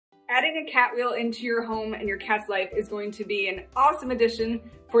Adding a cat wheel into your home and your cat's life is going to be an awesome addition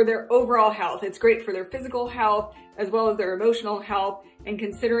for their overall health. It's great for their physical health as well as their emotional health, and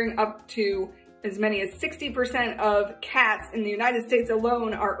considering up to as many as 60% of cats in the United States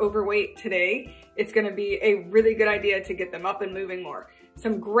alone are overweight today, it's gonna be a really good idea to get them up and moving more.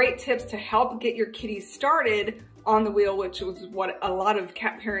 Some great tips to help get your kitty started on the wheel, which was what a lot of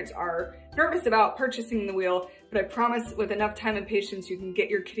cat parents are nervous about, purchasing the wheel, but I promise with enough time and patience, you can get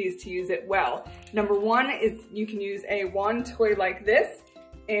your kitties to use it well. Number one is you can use a wand toy like this,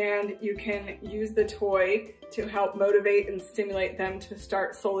 and you can use the toy to help motivate and stimulate them to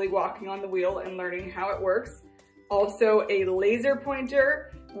start slowly walking on the wheel and learning how it works. Also, a laser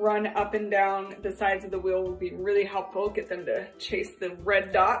pointer run up and down the sides of the wheel will be really helpful, get them to chase the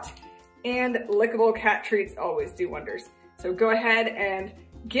red dot. And lickable cat treats always do wonders. So go ahead and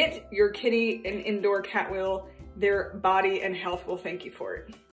get your kitty an indoor cat wheel. Their body and health will thank you for it.